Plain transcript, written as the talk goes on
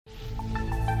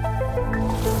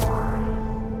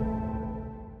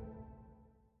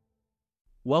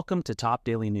Welcome to Top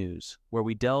Daily News, where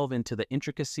we delve into the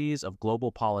intricacies of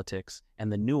global politics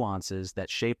and the nuances that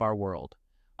shape our world.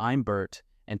 I'm Burt,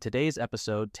 and today's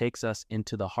episode takes us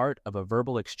into the heart of a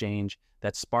verbal exchange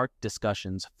that sparked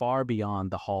discussions far beyond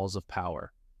the halls of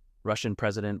power. Russian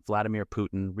President Vladimir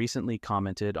Putin recently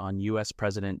commented on U.S.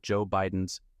 President Joe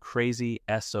Biden's crazy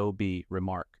SOB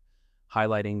remark,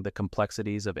 highlighting the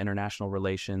complexities of international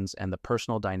relations and the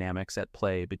personal dynamics at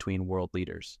play between world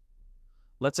leaders.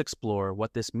 Let's explore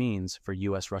what this means for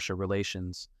U.S. Russia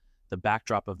relations, the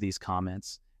backdrop of these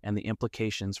comments, and the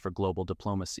implications for global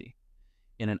diplomacy.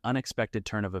 In an unexpected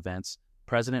turn of events,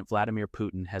 President Vladimir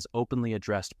Putin has openly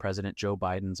addressed President Joe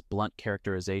Biden's blunt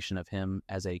characterization of him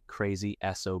as a crazy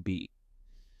SOB.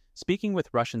 Speaking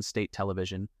with Russian state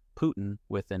television, Putin,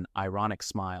 with an ironic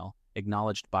smile,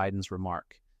 acknowledged Biden's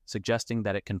remark, suggesting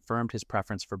that it confirmed his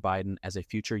preference for Biden as a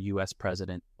future U.S.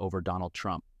 president over Donald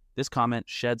Trump. This comment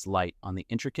sheds light on the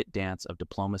intricate dance of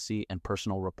diplomacy and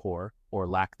personal rapport, or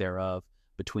lack thereof,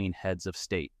 between heads of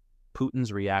state.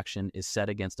 Putin's reaction is set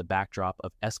against a backdrop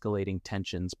of escalating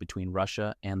tensions between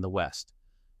Russia and the West,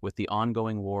 with the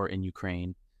ongoing war in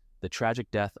Ukraine, the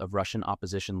tragic death of Russian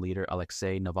opposition leader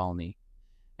Alexei Navalny,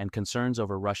 and concerns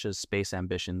over Russia's space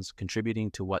ambitions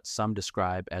contributing to what some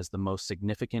describe as the most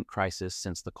significant crisis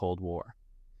since the Cold War.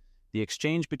 The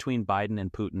exchange between Biden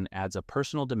and Putin adds a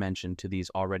personal dimension to these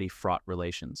already fraught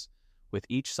relations, with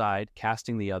each side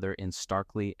casting the other in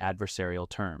starkly adversarial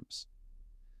terms.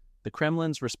 The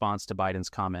Kremlin's response to Biden's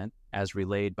comment, as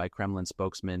relayed by Kremlin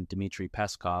spokesman Dmitry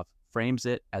Peskov, frames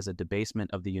it as a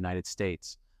debasement of the United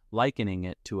States, likening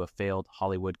it to a failed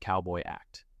Hollywood cowboy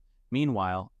act.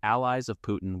 Meanwhile, allies of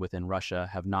Putin within Russia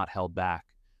have not held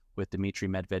back, with Dmitry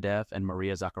Medvedev and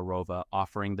Maria Zakharova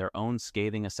offering their own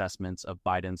scathing assessments of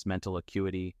Biden's mental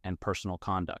acuity and personal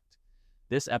conduct.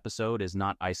 This episode is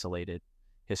not isolated.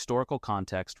 Historical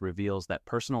context reveals that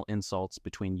personal insults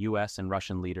between U.S. and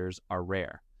Russian leaders are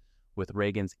rare, with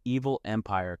Reagan's evil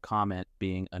empire comment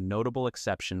being a notable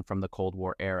exception from the Cold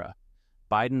War era.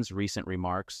 Biden's recent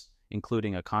remarks,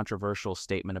 including a controversial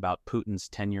statement about Putin's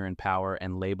tenure in power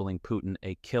and labeling Putin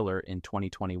a killer in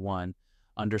 2021,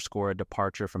 underscore a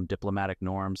departure from diplomatic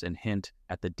norms and hint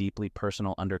at the deeply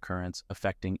personal undercurrents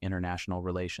affecting international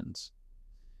relations.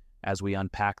 As we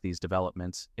unpack these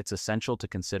developments, it's essential to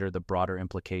consider the broader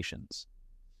implications.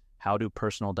 How do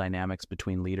personal dynamics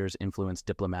between leaders influence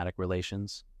diplomatic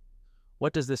relations?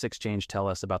 What does this exchange tell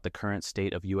us about the current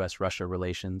state of U.S. Russia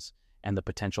relations and the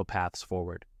potential paths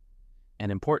forward?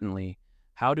 And importantly,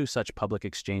 how do such public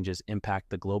exchanges impact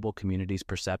the global community's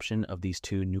perception of these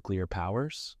two nuclear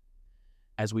powers?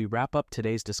 As we wrap up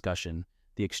today's discussion,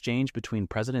 the exchange between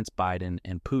Presidents Biden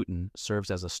and Putin serves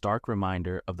as a stark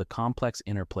reminder of the complex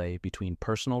interplay between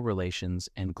personal relations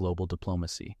and global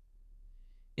diplomacy.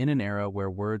 In an era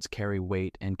where words carry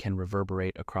weight and can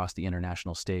reverberate across the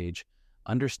international stage,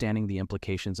 understanding the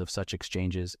implications of such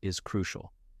exchanges is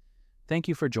crucial. Thank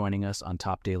you for joining us on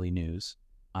Top Daily News.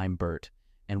 I'm Burt,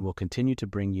 and we'll continue to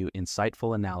bring you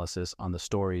insightful analysis on the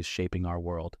stories shaping our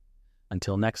world.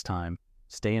 Until next time,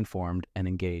 stay informed and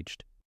engaged.